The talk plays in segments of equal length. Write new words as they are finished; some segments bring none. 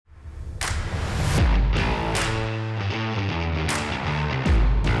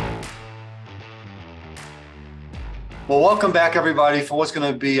Well, welcome back, everybody, for what's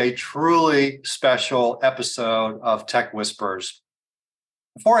going to be a truly special episode of Tech Whispers.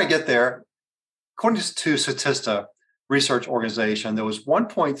 Before I get there, according to Statista research organization, there was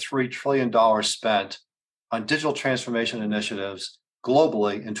 $1.3 trillion spent on digital transformation initiatives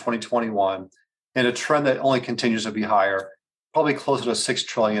globally in 2021, and a trend that only continues to be higher, probably closer to $6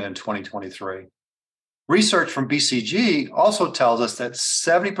 trillion in 2023. Research from BCG also tells us that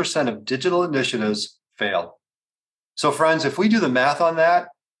 70% of digital initiatives fail. So friends, if we do the math on that,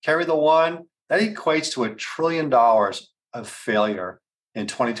 carry the one, that equates to $1 trillion of failure in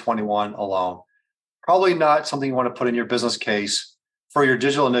 2021 alone. Probably not something you want to put in your business case for your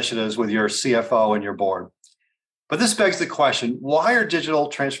digital initiatives with your CFO and your board. But this begs the question, why are digital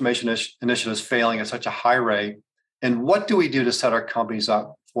transformation initiatives failing at such a high rate? And what do we do to set our companies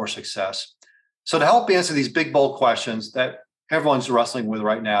up for success? So to help answer these big, bold questions that everyone's wrestling with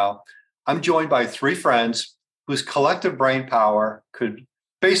right now, I'm joined by three friends whose collective brain power could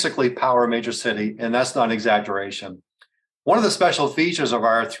basically power a major city, and that's not an exaggeration. One of the special features of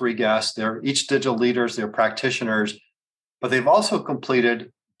our three guests, they're each digital leaders, they're practitioners, but they've also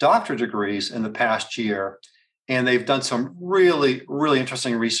completed doctorate degrees in the past year, and they've done some really, really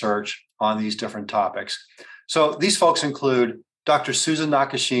interesting research on these different topics. So these folks include Dr. Susan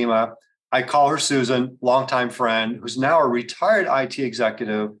Nakashima. I call her Susan, longtime friend, who's now a retired IT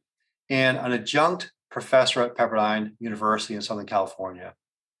executive and an adjunct professor at Pepperdine University in Southern California.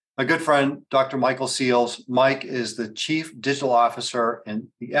 My good friend, Dr. Michael Seals. Mike is the Chief Digital Officer and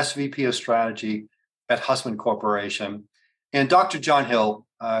the SVP of Strategy at Hussmann Corporation. And Dr. John Hill,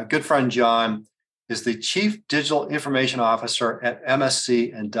 good friend John, is the Chief Digital Information Officer at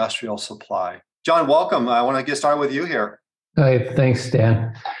MSC Industrial Supply. John, welcome. I want to get started with you here. Hey, thanks,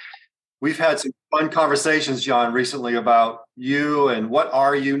 Dan. We've had some fun conversations, John, recently about you and what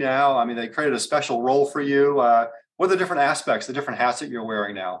are you now? I mean, they created a special role for you. What are the different aspects, the different hats that you're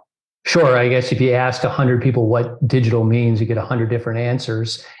wearing now? Sure. I guess if you ask 100 people what digital means, you get 100 different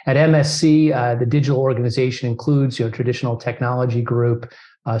answers. At MSC, the digital organization includes, traditional technology group,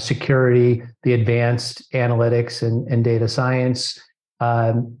 security, the advanced analytics and data science.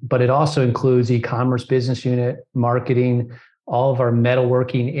 But it also includes e-commerce business unit, marketing, all of our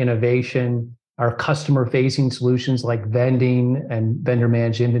metalworking innovation, our customer-facing solutions like vending and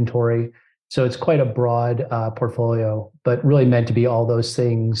vendor-managed inventory. So it's quite a broad portfolio, but really meant to be all those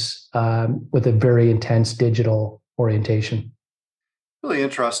things with a very intense digital orientation. Really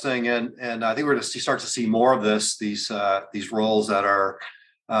interesting, and I think we're going to start to see more of this. These roles that are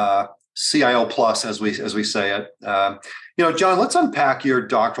CIO plus, as we say it. John, let's unpack your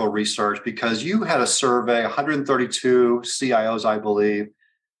doctoral research because you had a survey, 132 CIOs, I believe.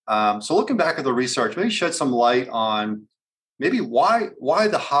 So looking back at the research, maybe shed some light on maybe why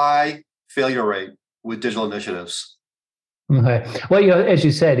the high failure rate with digital initiatives. Okay. Well, as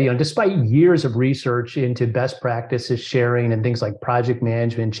you said, despite years of research into best practices sharing and things like project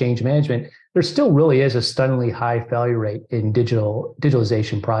management, change management, there still really is a stunningly high failure rate in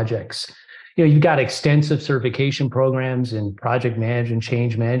digitalization projects. You've got extensive certification programs in project management,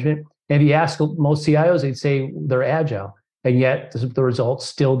 change management. And if you ask most CIOs, they'd say they're agile, and yet the results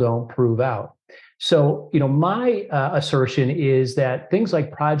still don't prove out. So, my assertion is that things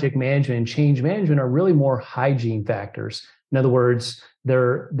like project management and change management are really more hygiene factors. In other words,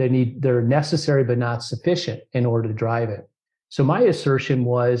 they're necessary but not sufficient in order to drive it. So my assertion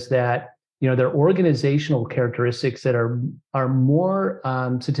was that there are organizational characteristics that are more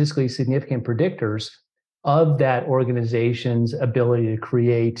statistically significant predictors of that organization's ability to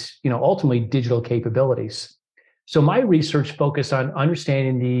create ultimately digital capabilities. So my research focused on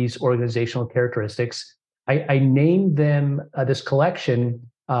understanding these organizational characteristics. I named them this collection,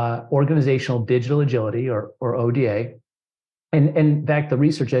 Organizational Digital Agility, or ODA. And in fact, the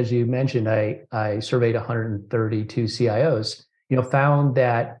research, as you mentioned, I surveyed 132 CIOs, found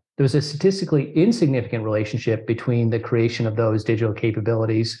that there was a statistically insignificant relationship between the creation of those digital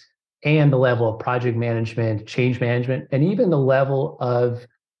capabilities and the level of project management, change management, and even the level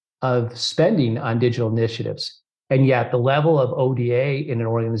of spending on digital initiatives. And yet the level of ODA in an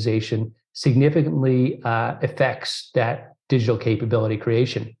organization significantly affects that digital capability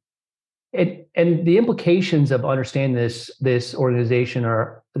creation. And the implications of understanding this organization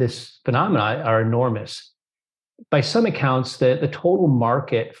or this phenomena are enormous. By some accounts, the total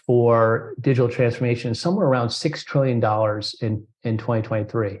market for digital transformation is somewhere around $6 trillion in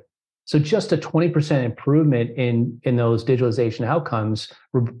 2023. So just a 20% improvement in those digitalization outcomes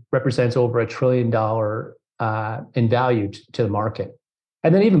represents over $1 trillion in value to the market.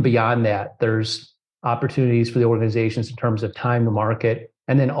 And then even beyond that, there's opportunities for the organizations in terms of time to market,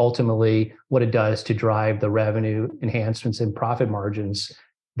 and then ultimately what it does to drive the revenue enhancements and profit margins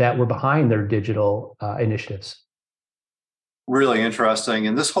that were behind their digital initiatives. Really interesting.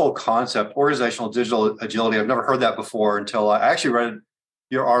 And this whole concept, organizational digital agility, I've never heard that before until I actually read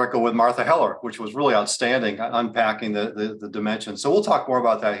your article with Martha Heller, which was really outstanding, unpacking the dimensions. So we'll talk more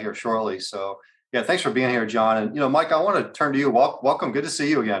about that here shortly. So yeah, thanks for being here, John. And Mike, I want to turn to you. Welcome. Good to see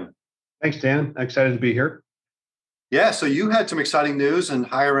you again. Thanks, Dan. Excited to be here. Yeah. So you had some exciting news in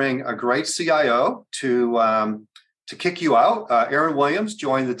hiring a great CIO to kick you out. Aaron Williams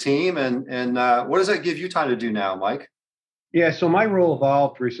joined the team, and what does that give you time to do now, Mike? Yeah, so my role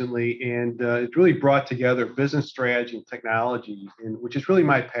evolved recently, and it's really brought together business strategy and technology, which is really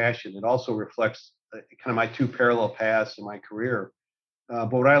my passion. It also reflects kind of my two parallel paths in my career.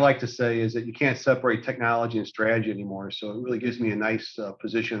 But what I like to say is that you can't separate technology and strategy anymore. So it really gives me a nice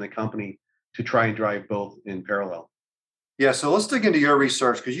position in the company to try and drive both in parallel. Yeah, so let's dig into your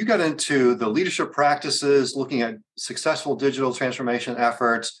research, because you got into the leadership practices, looking at successful digital transformation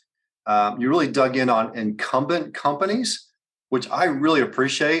efforts. You really dug in on incumbent companies, which I really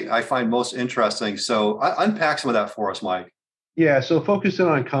appreciate. I find most interesting. So unpack some of that for us, Mike. Yeah, so focusing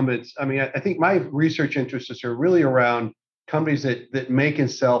on incumbents, I mean, I think my research interests are really around companies that make and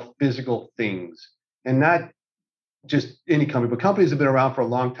sell physical things, and not just any company, but companies that have been around for a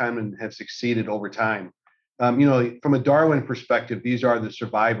long time and have succeeded over time. From a Darwin perspective, these are the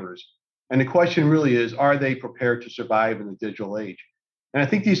survivors. And the question really is, are they prepared to survive in the digital age? And I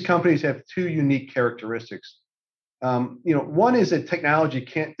think these companies have two unique characteristics. One is that technology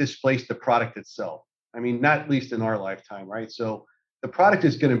can't displace the product itself. I mean, not least in our lifetime, right? So the product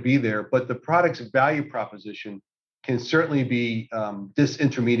is going to be there, but the product's value proposition can certainly be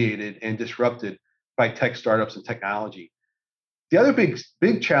disintermediated and disrupted by tech startups and technology. The other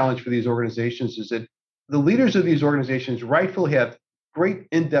big challenge for these organizations is that the leaders of these organizations rightfully have great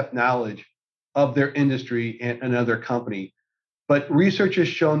in-depth knowledge of their industry and another company, but research has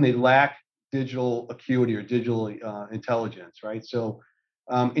shown they lack digital acuity or digital intelligence, right? So,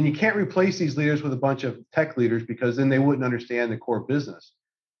 and you can't replace these leaders with a bunch of tech leaders, because then they wouldn't understand the core business.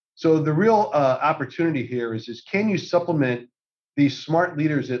 So the real opportunity here is can you supplement these smart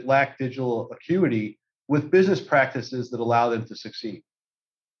leaders that lack digital acuity with business practices that allow them to succeed?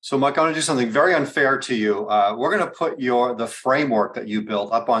 So, Mike, I want to do something very unfair to you. We're going to put the framework that you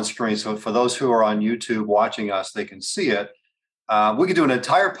built up on screen. So for those who are on YouTube watching us, they can see it. We could do an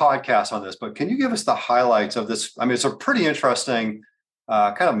entire podcast on this, but can you give us the highlights of this? I mean, it's a pretty interesting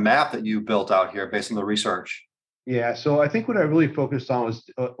kind of map that you built out here based on the research. Yeah, so I think what I really focused on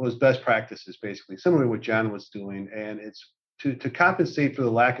was best practices, basically, similar to what John was doing. And it's to compensate for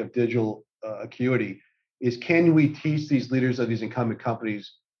the lack of digital acuity, is can we teach these leaders of these incumbent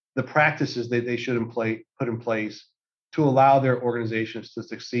companies the practices that they should put in place to allow their organizations to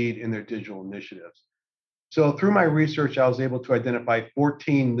succeed in their digital initiatives. So through my research, I was able to identify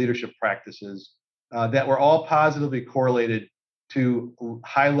 14 leadership practices that were all positively correlated to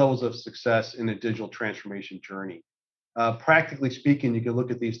high levels of success in a digital transformation journey. Practically speaking, you can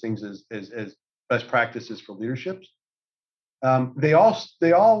look at these things as best practices for leaderships. They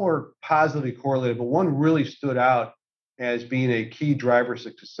all were positively correlated, but one really stood out as being a key driver of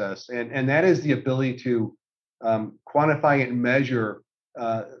success, and that is the ability to quantify and measure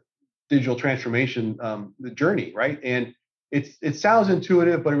digital transformation, the journey, right? And it sounds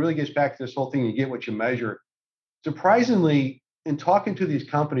intuitive, but it really gets back to this whole thing: you get what you measure. Surprisingly, in talking to these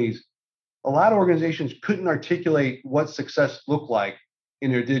companies, a lot of organizations couldn't articulate what success looked like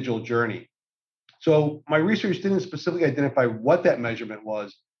in their digital journey. So my research didn't specifically identify what that measurement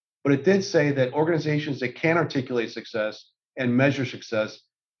was, but it did say that organizations that can articulate success and measure success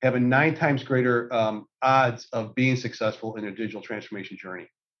have a 9 times greater odds of being successful in their digital transformation journey.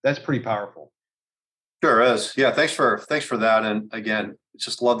 That's pretty powerful. Sure is. Yeah, thanks for that. And again,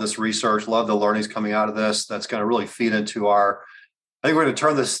 just love this research, love the learnings coming out of this. That's going to really feed into our. I think we're going to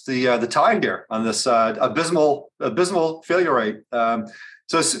turn the tide here on this abysmal failure rate.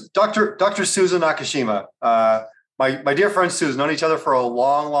 So, Dr. Susan Nakashima, my dear friend Susan, known each other for a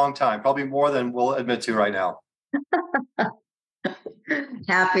long time, probably more than we'll admit to right now.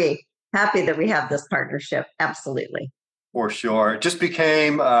 Happy that we have this partnership. Absolutely. For sure. Just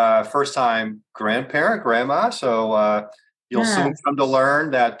became first time grandma. So you'll soon come to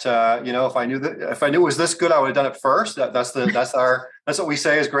learn that if I knew it was this good, I would have done it first. That's what we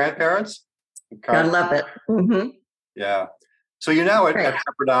say as grandparents. Okay. I love it. Mm-hmm. Yeah. So you're now at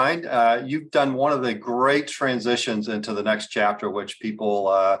Pepperdine. You've done one of the great transitions into the next chapter, which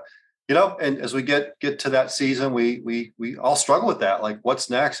people and as we get to that season, we all struggle with that. Like, what's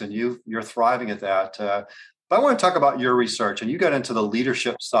next? And you're thriving at that. But I want to talk about your research, and you got into the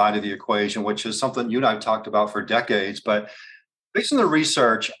leadership side of the equation, which is something you and I have talked about for decades. But based on the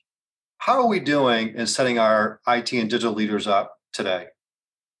research, how are we doing in setting our IT and digital leaders up today?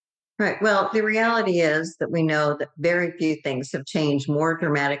 Right. Well, the reality is that we know that very few things have changed more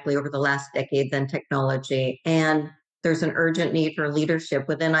dramatically over the last decade than technology. And there's an urgent need for leadership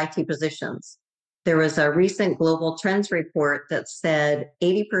within IT positions. There was a recent global trends report that said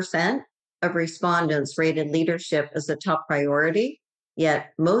 80% of respondents rated leadership as a top priority,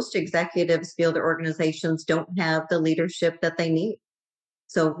 yet most executives feel their organizations don't have the leadership that they need.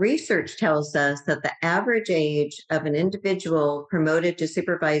 So, research tells us that the average age of an individual promoted to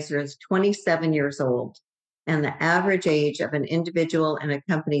supervisor is 27 years old, and the average age of an individual in a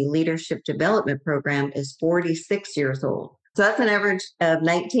company leadership development program is 46 years old. So, that's an average of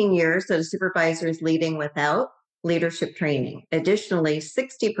 19 years that a supervisor is leading without leadership training. Additionally,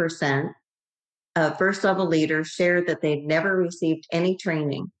 60% of first level leaders shared that they'd never received any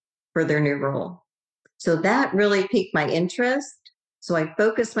training for their new role. So, that really piqued my interest. So I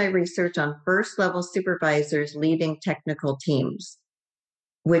focused my research on first level supervisors leading technical teams,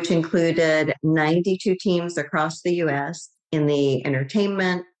 which included 92 teams across the US in the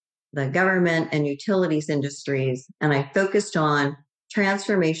entertainment, the government, and utilities industries. And I focused on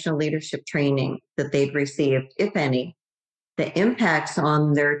transformational leadership training that they'd received, if any, the impacts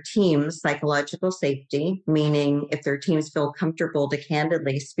on their team's psychological safety, meaning if their teams feel comfortable to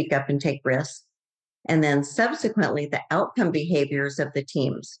candidly speak up and take risks, and then subsequently the outcome behaviors of the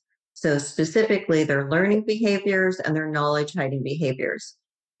teams. So specifically their learning behaviors and their knowledge hiding behaviors.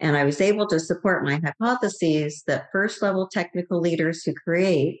 And I was able to support my hypotheses that first level technical leaders who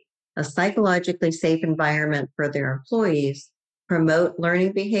create a psychologically safe environment for their employees promote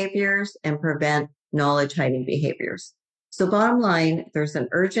learning behaviors and prevent knowledge hiding behaviors. So bottom line, there's an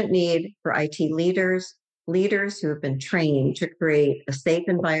urgent need for IT leaders who have been trained to create a safe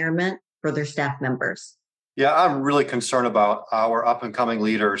environment for their staff members. Yeah, I'm really concerned about our up and coming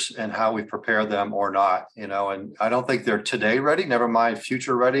leaders and how we prepare them or not, and I don't think they're today ready, never mind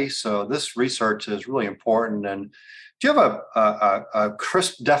future ready. So this research is really important. And do you have a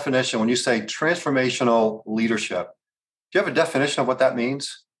crisp definition when you say transformational leadership? Do you have a definition of what that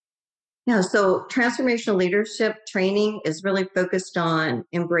means? Yeah, so transformational leadership training is really focused on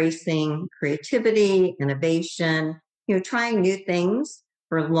embracing creativity, innovation, trying new things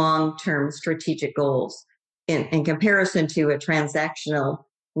for long-term strategic goals in comparison to a transactional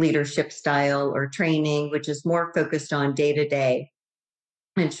leadership style or training, which is more focused on day-to-day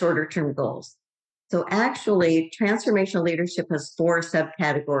and shorter-term goals. So actually, transformational leadership has 4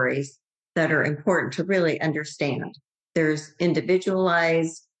 subcategories that are important to really understand. There's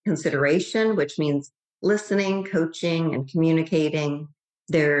individualized consideration, which means listening, coaching, and communicating.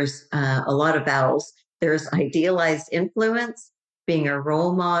 There's a lot of vowels. There's idealized influence, being a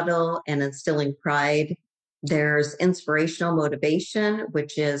role model and instilling pride. There's inspirational motivation,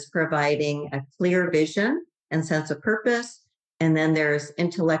 which is providing a clear vision and sense of purpose. And then there's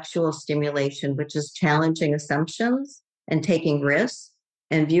intellectual stimulation, which is challenging assumptions and taking risks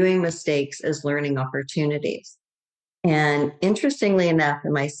and viewing mistakes as learning opportunities. And interestingly enough,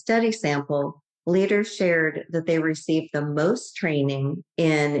 in my study sample, leaders shared that they received the most training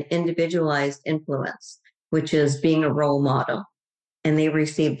in individualized influence, which is being a role model. And they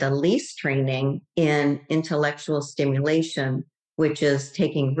received the least training in intellectual stimulation, which is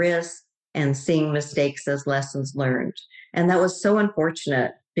taking risks and seeing mistakes as lessons learned. And that was so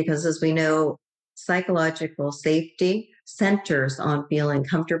unfortunate because, as we know, psychological safety centers on feeling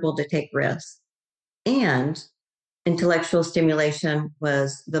comfortable to take risks. And intellectual stimulation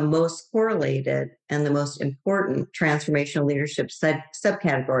was the most correlated and the most important transformational leadership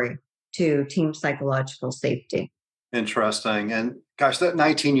subcategory to team psychological safety. Interesting. And gosh, that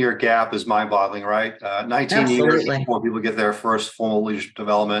 19-year gap is mind-boggling, right? 19 Absolutely. years before people get their first formal leadership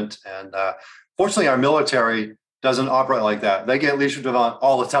development. And fortunately, our military doesn't operate like that. They get leadership development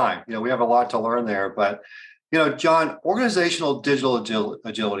all the time. We have a lot to learn there. But, John, organizational digital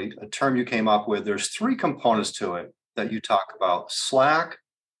agility, a term you came up with, there's 3 components to it that you talk about: Slack,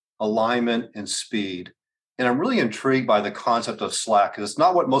 alignment, and speed. And I'm really intrigued by the concept of Slack because it's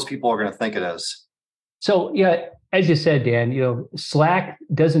not what most people are going to think it is. So, yeah, as you said, Dan, Slack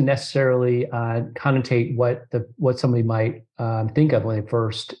doesn't necessarily connotate what somebody might think of when they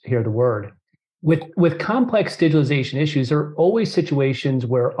first hear the word. With complex digitalization issues, there are always situations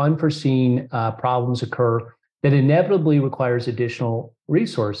where unforeseen problems occur that inevitably requires additional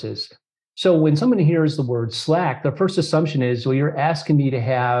resources. So when someone hears the word Slack, the first assumption is, well, you're asking me to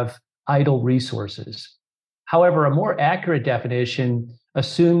have idle resources. However, a more accurate definition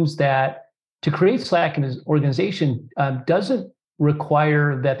assumes that To create Slack in an organization doesn't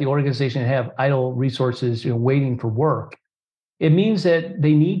require that the organization have idle resources waiting for work. It means that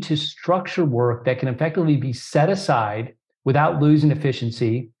they need to structure work that can effectively be set aside without losing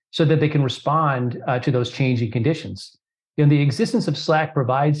efficiency so that they can respond to those changing conditions. The existence of Slack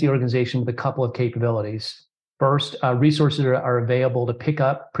provides the organization with a couple of capabilities. First, resources are available to pick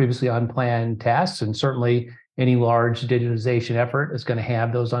up previously unplanned tasks, and certainly any large digitalization effort is going to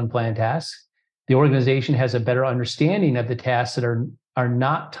have those unplanned tasks. The organization has a better understanding of the tasks that are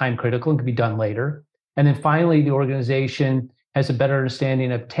not time critical and can be done later. And then finally, the organization has a better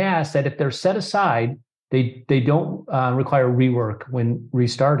understanding of tasks that if they're set aside, they don't require rework when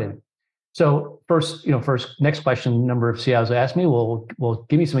restarted. So next question, a number of CIOs asked me, well,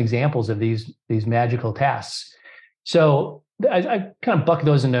 give me some examples of these magical tasks. So I kind of bucket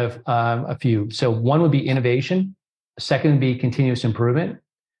those into a few. So one would be innovation. Second would be continuous improvement.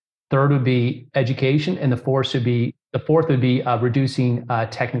 Third would be education. And the fourth would be reducing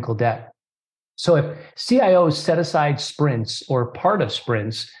technical debt. So if CIOs set aside sprints or part of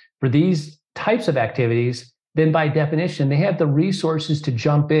sprints for these types of activities, then by definition, they have the resources to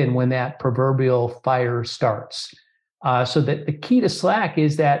jump in when that proverbial fire starts. So that the key to Slack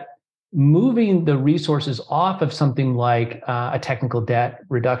is that moving the resources off of something like a technical debt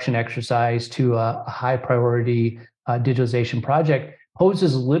reduction exercise to a high priority digitalization project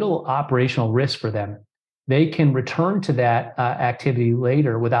poses little operational risk for them. They can return to that activity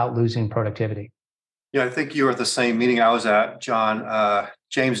later without losing productivity. Yeah, I think you were at the same meeting I was at, John.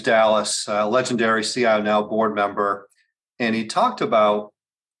 James Dallas, legendary CIO, now board member, and he talked about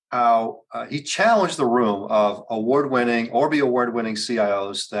how he challenged the room of award-winning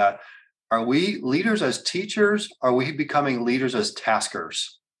CIOs that are we leaders as teachers? Are we becoming leaders as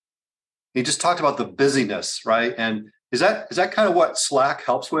taskers? He just talked about the busyness, right? And is that kind of what Slack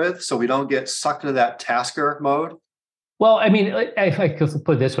helps with, so we don't get sucked into that tasker mode? Well, I mean, if I could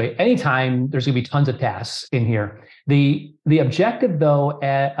put it this way, anytime there's going to be tons of tasks in here, the objective, though,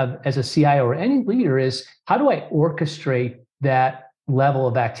 as a CIO or any leader is how do I orchestrate that level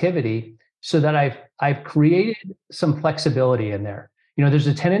of activity so that I've created some flexibility in there. There's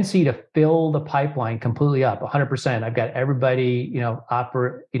a tendency to fill the pipeline completely up, 100%. I've got everybody,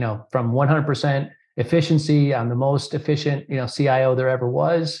 from 100% efficiency. I'm the most efficient, CIO there ever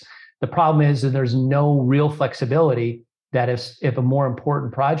was. The problem is that there's no real flexibility that if a more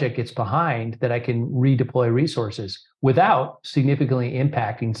important project gets behind, that I can redeploy resources without significantly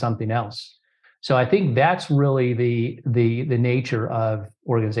impacting something else. So I think that's really the nature of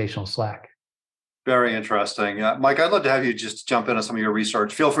organizational Slack. Very interesting. Mike, I'd love to have you just jump into some of your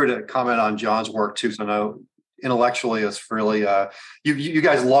research. Feel free to comment on John's work too. So I know intellectually it's really, you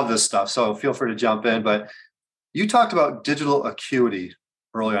guys love this stuff. So feel free to jump in. But you talked about digital acuity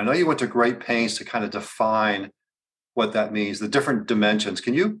earlier. I know you went to great pains to kind of define what that means, the different dimensions.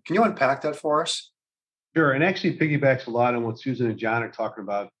 Can you unpack that for us? Sure. And actually piggybacks a lot on what Susan and John are talking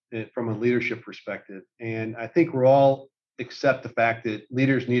about from a leadership perspective. And I think we're all accept the fact that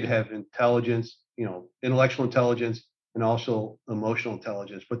leaders need to have intelligence, intellectual intelligence and also emotional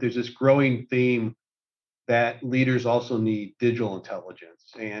intelligence. But there's this growing theme that leaders also need digital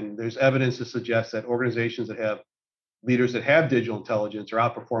intelligence. And there's evidence to suggest that organizations that have leaders that have digital intelligence are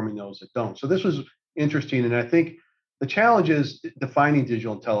outperforming those that don't. So this was interesting. And I think the challenge is defining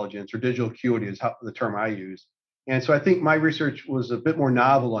digital intelligence, or digital acuity is the term I use. And so I think my research was a bit more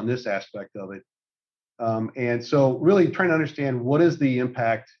novel on this aspect of it. And so really trying to understand what is the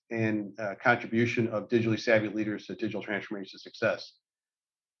impact and contribution of digitally savvy leaders to digital transformation success.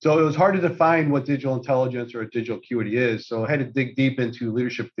 So it was hard to define what digital intelligence or digital acuity is. So I had to dig deep into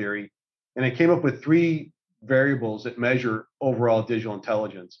leadership theory, and I came up with 3 variables that measure overall digital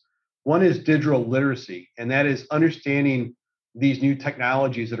intelligence. One is digital literacy, and that is understanding these new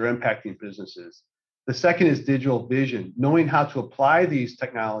technologies that are impacting businesses. The second is digital vision, knowing how to apply these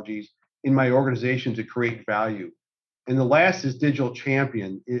technologies in my organization to create value. And the last is digital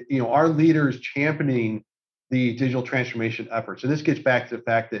champion. Our leaders championing the digital transformation efforts. And this gets back to the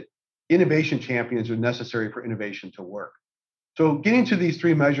fact that innovation champions are necessary for innovation to work. So getting to these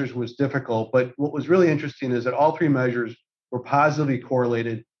 3 measures was difficult, but what was really interesting is that all 3 measures were positively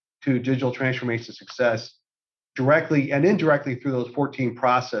correlated to digital transformation success directly and indirectly through those 14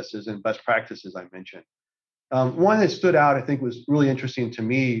 processes and best practices I mentioned. One that stood out, I think, was really interesting to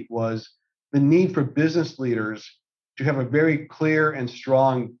me was the need for business leaders to have a very clear and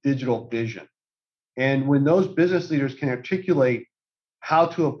strong digital vision. And when those business leaders can articulate how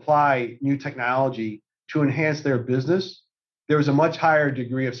to apply new technology to enhance their business, there was a much higher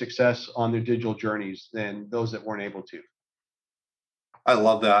degree of success on their digital journeys than those that weren't able to. I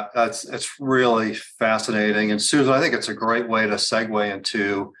love that. It's really fascinating. And Susan, I think it's a great way to segue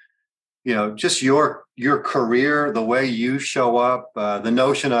into, just your career, the way you show up, the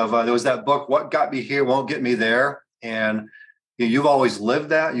notion of there was that book, What Got Me Here Won't Get Me There. And you've always lived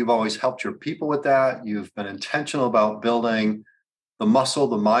that. You've always helped your people with that. You've been intentional about building the muscle,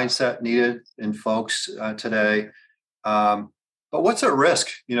 the mindset needed in folks today. But what's at risk?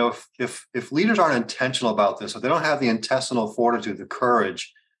 If leaders aren't intentional about this, if they don't have the intestinal fortitude, the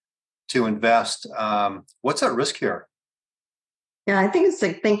courage to invest, what's at risk here? Yeah, I think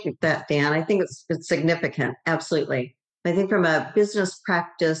thank you for that, Dan. I think it's significant. Absolutely. I think from a business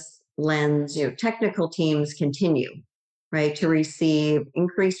practice lens, technical teams continue, right, to receive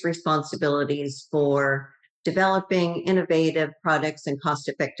increased responsibilities for developing innovative products and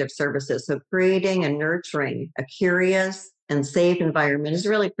cost-effective services. So creating and nurturing a curious and safe environment is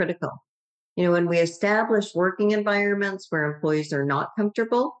really critical. When we establish working environments where employees are not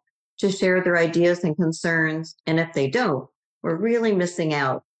comfortable to share their ideas and concerns, and if they don't, we're really missing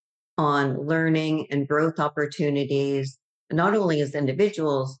out on learning and growth opportunities, not only as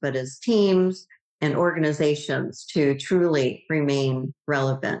individuals, but as teams and organizations to truly remain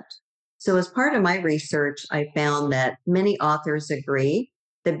relevant. So as part of my research, I found that many authors agree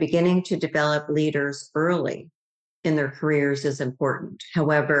that beginning to develop leaders early in their careers is important.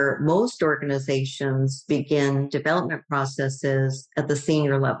 However, most organizations begin development processes at the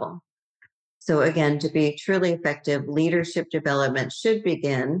senior level. So again, to be truly effective, leadership development should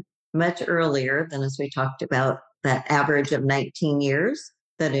begin much earlier than, as we talked about, that average of 19 years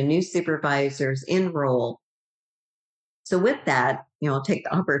that a new supervisor is in role. So with that, I'll take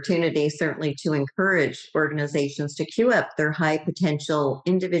the opportunity certainly to encourage organizations to queue up their high potential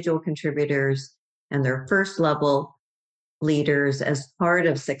individual contributors and their first level leaders as part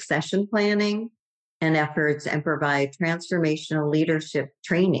of succession planning and efforts, and provide transformational leadership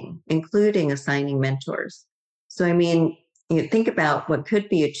training, including assigning mentors. So, think about what could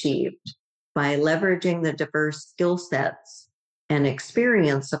be achieved by leveraging the diverse skill sets and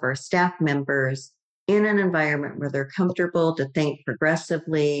experience of our staff members in an environment where they're comfortable to think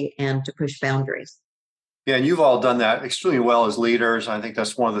progressively and to push boundaries. Yeah, and you've all done that extremely well as leaders. I think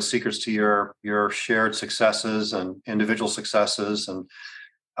that's one of the secrets to your shared successes and individual successes. And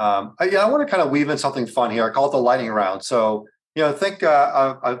I want to kind of weave in something fun here. I call it the lightning round. So, think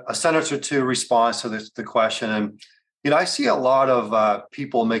a sentence or two response to the question. And, I see a lot of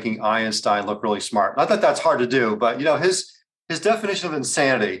people making Einstein look really smart. Not that that's hard to do, but, his definition of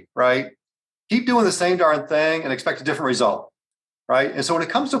insanity, right? Keep doing the same darn thing and expect a different result, right? And so when it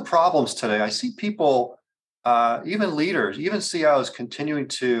comes to problems today, I see people, even leaders, even CIOs continuing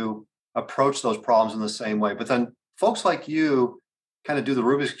to approach those problems in the same way. But then folks like you kind of do the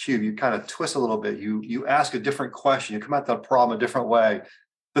Rubik's Cube. You kind of twist a little bit. You ask a different question. You come at the problem a different way.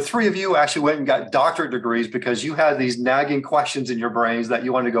 The three of you actually went and got doctorate degrees because you had these nagging questions in your brains that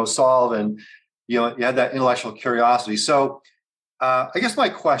you wanted to go solve, and you had that intellectual curiosity. So I guess my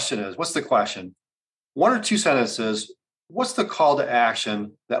question is, what's the question? One or two sentences. What's the call to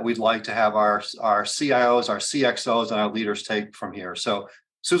action that we'd like to have our CIOs, our CXOs, and our leaders take from here? So,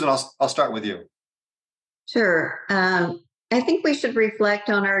 Susan, I'll start with you. Sure. I think we should reflect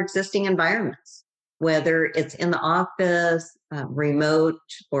on our existing environments, whether it's in the office, remote,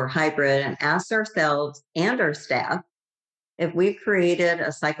 or hybrid, and ask ourselves and our staff if we've created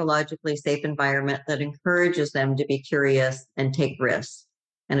a psychologically safe environment that encourages them to be curious and take risks.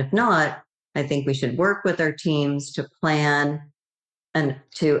 And if not, I think we should work with our teams to plan and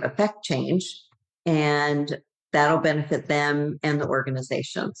to affect change, and that'll benefit them and the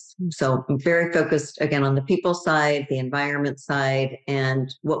organizations. So I'm very focused, again, on the people side, the environment side,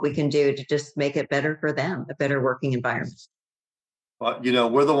 and what we can do to just make it better for them, a better working environment. Well,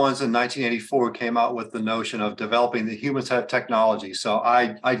 we're the ones in 1984 who came out with the notion of developing the human side of technology. So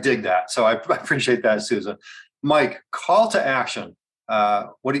I dig that. So I appreciate that, Susan. Mike, call to action.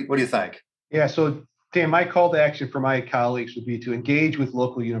 What do you think? Yeah, so Dan, my call to action for my colleagues would be to engage with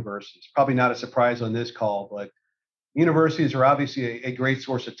local universities. Probably not a surprise on this call, but universities are obviously a great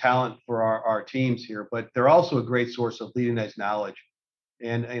source of talent for our teams here, but they're also a great source of leading edge knowledge.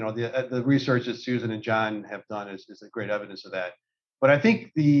 And the research that Susan and John have done is a great evidence of that. But I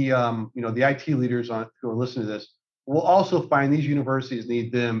think the IT leaders who are listening to this will also find these universities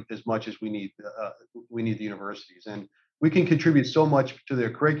need them as much as we need the universities, and we can contribute so much to their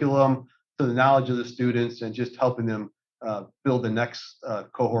curriculum, to the knowledge of the students, and just helping them build the next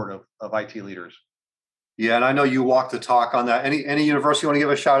cohort of IT leaders. Yeah, and I know you walk the talk on that. Any university you want to give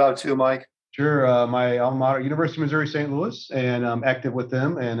a shout out to, Mike? Sure. My alma mater, University of Missouri St. Louis, and I'm active with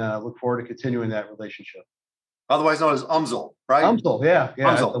them, and look forward to continuing that relationship. otherwise known as UMSL, right? UMSL, yeah,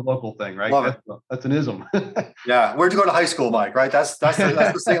 that's a UMSL. local thing, right? Love it. That's an ism. Yeah, where'd you go to high school, Mike? Right, that's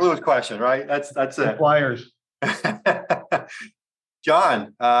the St. Louis question, right? That's The it. Flyers.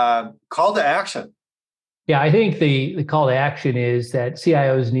 John, call to action. Yeah, I think the call to action is that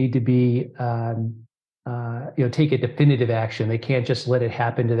CIOs need to be, take a definitive action. They can't just let it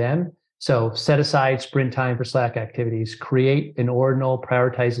happen to them. So set aside sprint time for Slack activities, create an ordinal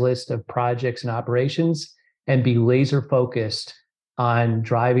prioritized list of projects and operations, and be laser focused on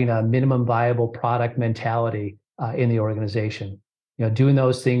driving a minimum viable product mentality in the organization. Doing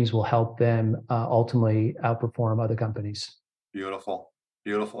those things will help them ultimately outperform other companies. Beautiful.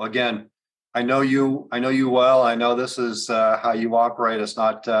 Again, I know you well. I know this is how you operate. It's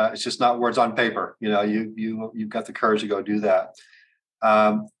not. It's just not words on paper. You've got the courage to go do that.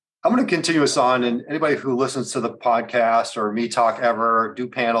 I'm going to continue us on, and anybody who listens to the podcast or me talk ever, do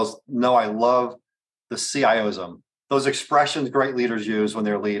panels, know I love the CIOism. Those expressions great leaders use when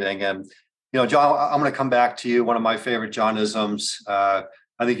they're leading. And John, I'm going to come back to you. One of my favorite Johnisms. I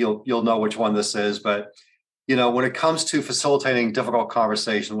think you'll know which one this is, but when it comes to facilitating difficult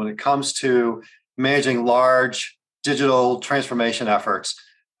conversation, when it comes to managing large digital transformation efforts,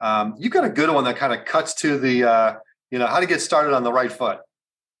 you got a good one that kind of cuts to the, how to get started on the right foot.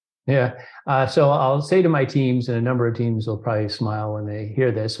 Yeah. So I'll say to my teams, and a number of teams will probably smile when they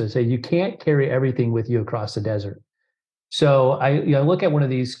hear this, but say, you can't carry everything with you across the desert. So I look at one of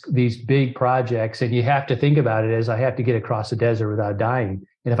these big projects, and you have to think about it as I have to get across the desert without dying.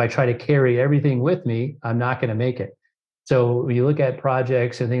 And if I try to carry everything with me, I'm not going to make it. So when you look at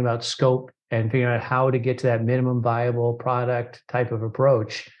projects and think about scope and figuring out how to get to that minimum viable product type of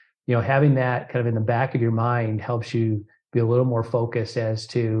approach, having that kind of in the back of your mind helps you be a little more focused as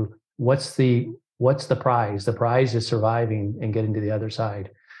to what's the prize. The prize is surviving and getting to the other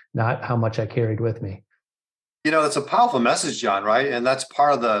side, not how much I carried with me. It's a powerful message, John, right? And that's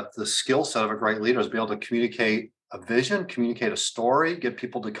part of the skill set of a great leader, is be able to communicate a vision, communicate a story, get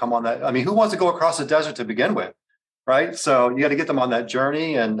people to come on that. I mean, who wants to go across the desert to begin with, right? So you got to get them on that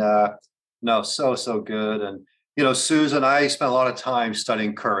journey. And so good. And Susan and I spent a lot of time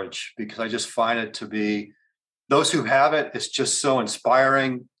studying courage, because I just find it to be, those who have it, it's just so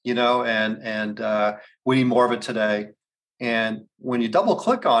inspiring, and we need more of it today. And when you double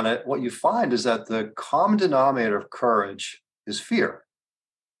click on it, what you find is that the common denominator of courage is fear,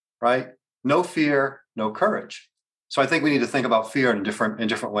 right? No fear, no courage. So I think we need to think about fear in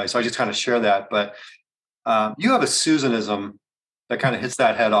different ways. So I just kind of share that. But you have a Susanism that kind of hits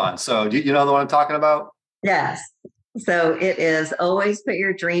that head on. So do you know the one I'm talking about? Yes. So it is always put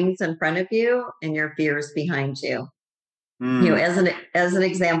your dreams in front of you and your fears behind you. As an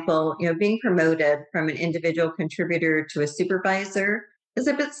example, being promoted from an individual contributor to a supervisor is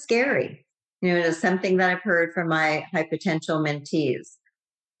a bit scary. It is something that I've heard from my high potential mentees.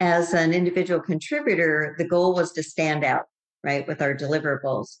 As an individual contributor, the goal was to stand out, right, with our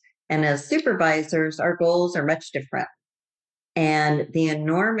deliverables. And as supervisors, our goals are much different. And the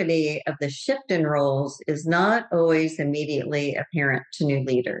enormity of the shift in roles is not always immediately apparent to new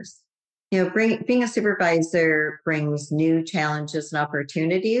leaders. Being a supervisor brings new challenges and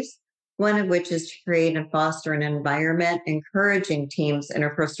opportunities, one of which is to create and foster an environment encouraging teams'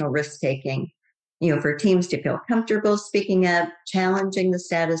 interpersonal risk-taking. For teams to feel comfortable speaking up, challenging the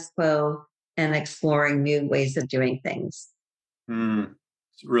status quo, and exploring new ways of doing things.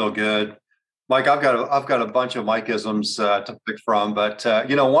 It's real good. Mike, I've got a bunch of Mike-isms to pick from, but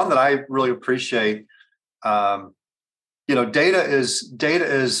one that I really appreciate. Data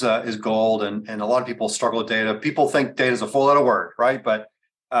is gold, and a lot of people struggle with data. People think data is a four-letter word, right? But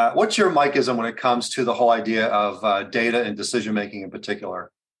what's your Mike-ism when it comes to the whole idea of data and decision making in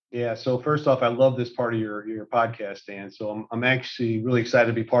particular? Yeah. So first off, I love this part of your podcast, Dan. So I'm actually really excited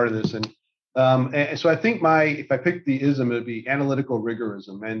to be part of this. And so I think if I picked the ism, it would be analytical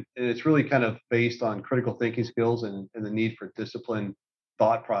rigorism, and it's really kind of based on critical thinking skills and the need for disciplined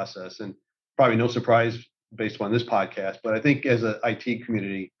thought process. And probably no surprise based on this podcast, but I think as an IT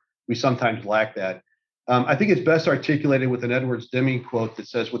community, we sometimes lack that. I think it's best articulated with an Edwards Deming quote that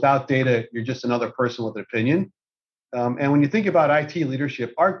says, "Without data, you're just another person with an opinion." And when you think about IT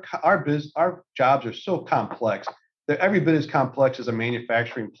leadership, our jobs are so complex. They're every bit as complex as a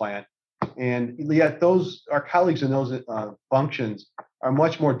manufacturing plant, and yet our colleagues in those functions are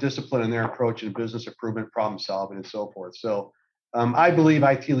much more disciplined in their approach in business improvement, problem solving, and so forth. So I believe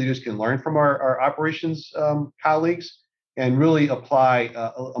IT leaders can learn from our operations colleagues and really apply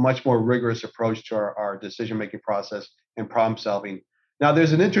a much more rigorous approach to our decision-making process and problem solving. Now,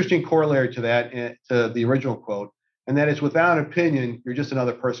 there's an interesting corollary to that, to the original quote. and that is without an opinion, you're just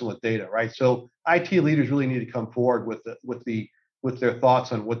another person with data, right? So IT leaders really need to come forward with their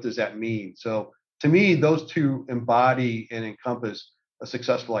thoughts on what does that mean. So to me, those two embody and encompass a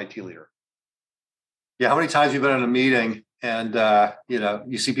successful IT leader. Yeah, how many times you've been in a meeting and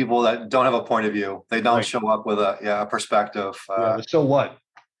you see people that don't have a point of view, they don't show up with a perspective. So what?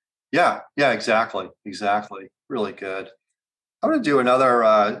 Yeah, exactly. Really good. I'm going to do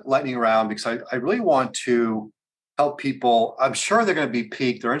another lightning round because I really want to help people. I'm sure they're going to be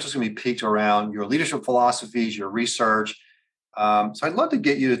piqued. Their interest is going to be piqued around your leadership philosophies, your research. So I'd love to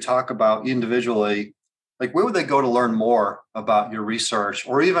get you to talk about individually, like where would they go to learn more about your research,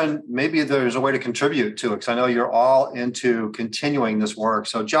 or even maybe there's a way to contribute to it, because I know you're all into continuing this work.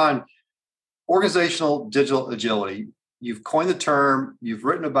 So John, organizational digital agility. You've coined the term, you've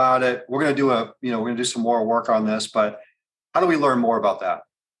written about it. We're going to do some more work on this, but how do we learn more about that?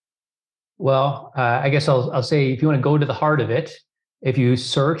 Well, I guess I'll say, if you want to go to the heart of it, if you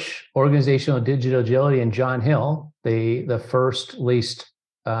search organizational digital agility and John Hill, the first least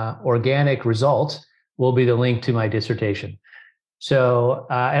organic result will be the link to my dissertation. So,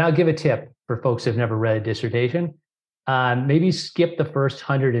 and I'll give a tip for folks who've never read a dissertation. Maybe skip the first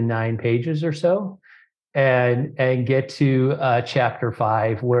 109 pages or so and get to chapter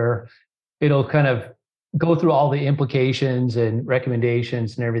 5, where it'll kind of go through all the implications and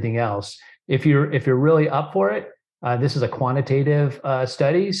recommendations and everything else. If you're really up for it, this is a quantitative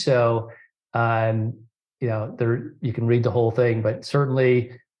study, so there you can read the whole thing. But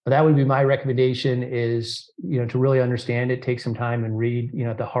certainly, that would be my recommendation: is to really understand it, take some time and read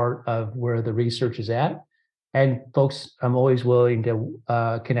at the heart of where the research is at. And folks, I'm always willing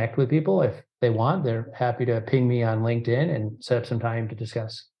to connect with people if they want. They're happy to ping me on LinkedIn and set up some time to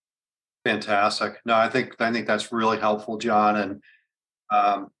discuss. Fantastic. No, I think that's really helpful, John. And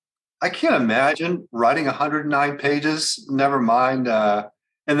I can't imagine writing 109 pages. Never mind.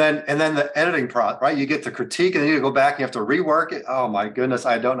 And then the editing process, right? You get the critique, and then you go back and you have to rework it. Oh my goodness,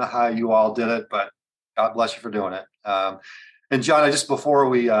 I don't know how you all did it, but God bless you for doing it. And John, before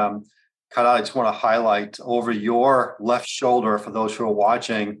we cut out, I just want to highlight over your left shoulder, for those who are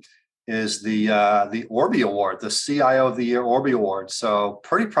watching, is the Orby Award, the CIO of the Year Orby Award. So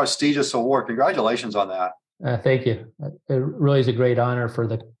pretty prestigious award. Congratulations on that. Thank you. It really is a great honor for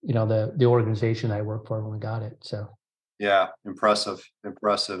the organization I work for when we got it. So yeah, impressive.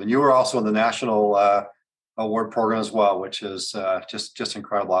 And you were also in the national award program as well, which is just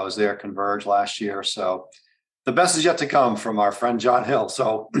incredible. I was there at Converge last year, so the best is yet to come from our friend John Hill.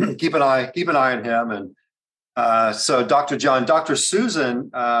 So keep an eye on him. And so Dr. Susan,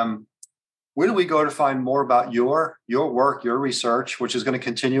 where do we go to find more about your work, your research, which is going to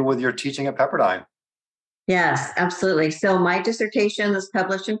continue with your teaching at Pepperdine? Yes, absolutely. So my dissertation is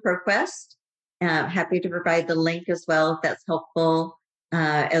published in ProQuest. Happy to provide the link as well, if that's helpful,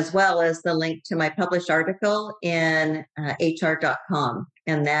 as well as the link to my published article in HR.com.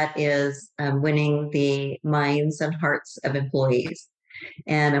 And that is winning the minds and hearts of employees.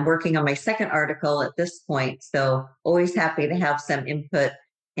 And I'm working on my second article at this point. So always happy to have some input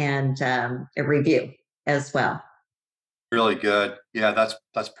and a review as well. Really good. Yeah,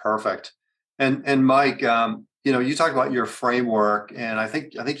 that's perfect. And Mike, you talked about your framework, and I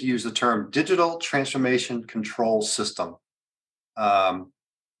think you used the term digital transformation control system,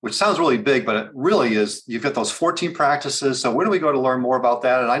 which sounds really big, but it really is. You've got those 14 practices. So where do we go to learn more about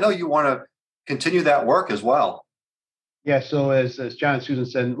that? And I know you want to continue that work as well. Yeah. So as John and Susan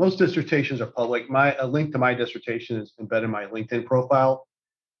said, most dissertations are public. A link to my dissertation is embedded in my LinkedIn profile.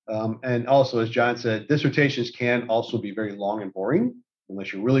 And also, as John said, dissertations can also be very long and boring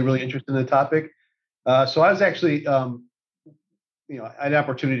unless you're really, really interested in the topic. So I was actually, I had the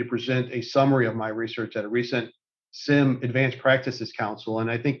opportunity to present a summary of my research at a recent SIM Advanced Practices Council. And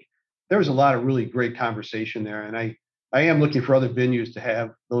I think there was a lot of really great conversation there. And I am looking for other venues to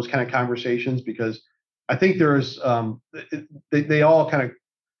have those kind of conversations, because I think there's, they all kind of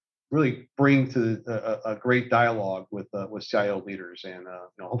really bring to a great dialogue with CIO leaders. And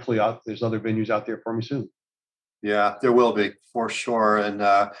hopefully there's other venues out there for me soon. Yeah, there will be, for sure. And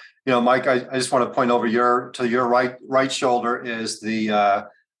Mike, I just want to point over to your right shoulder is the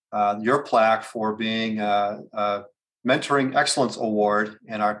your plaque for being a Mentoring Excellence Award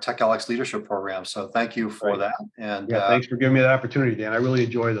in our TechLX Leadership Program. So thank you for that. And thanks for giving me that opportunity, Dan. I really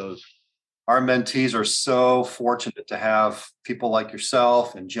enjoy those. Our mentees are so fortunate to have people like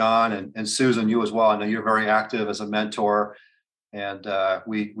yourself and John and Susan, you as well. I know you're very active as a mentor. And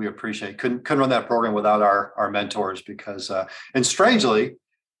we appreciate couldn't run that program without our mentors, because and strangely,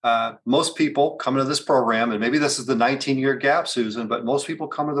 most people come into this program, and maybe this is the 19-year gap, Susan, but most people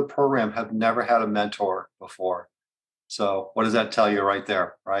come to the program have never had a mentor before. So what does that tell you right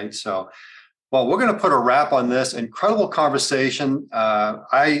there, right? So, well, we're going to put a wrap on this incredible conversation.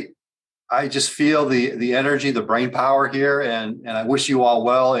 I just feel the energy, the brain power here, and I wish you all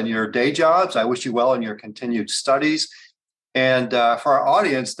well in your day jobs. I wish you well in your continued studies. And for our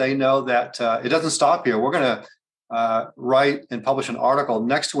audience, they know that it doesn't stop here. We're going to write and publish an article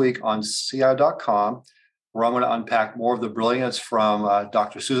next week on CI.com, where I'm going to unpack more of the brilliance from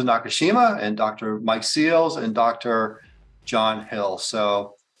Dr. Susan Nakashima and Dr. Mike Seals and Dr. John Hill.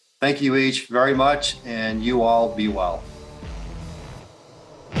 So thank you each very much, and you all be well.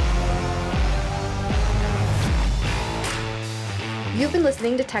 You've been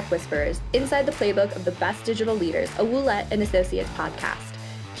listening to Tech Whisperers, inside the playbook of the best digital leaders, a Woolette and Associates podcast.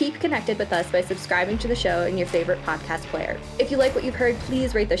 Keep connected with us by subscribing to the show in your favorite podcast player. If you like what you've heard,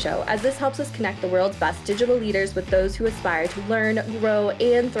 please rate the show, as this helps us connect the world's best digital leaders with those who aspire to learn, grow,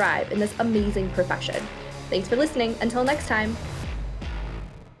 and thrive in this amazing profession. Thanks for listening. Until next time.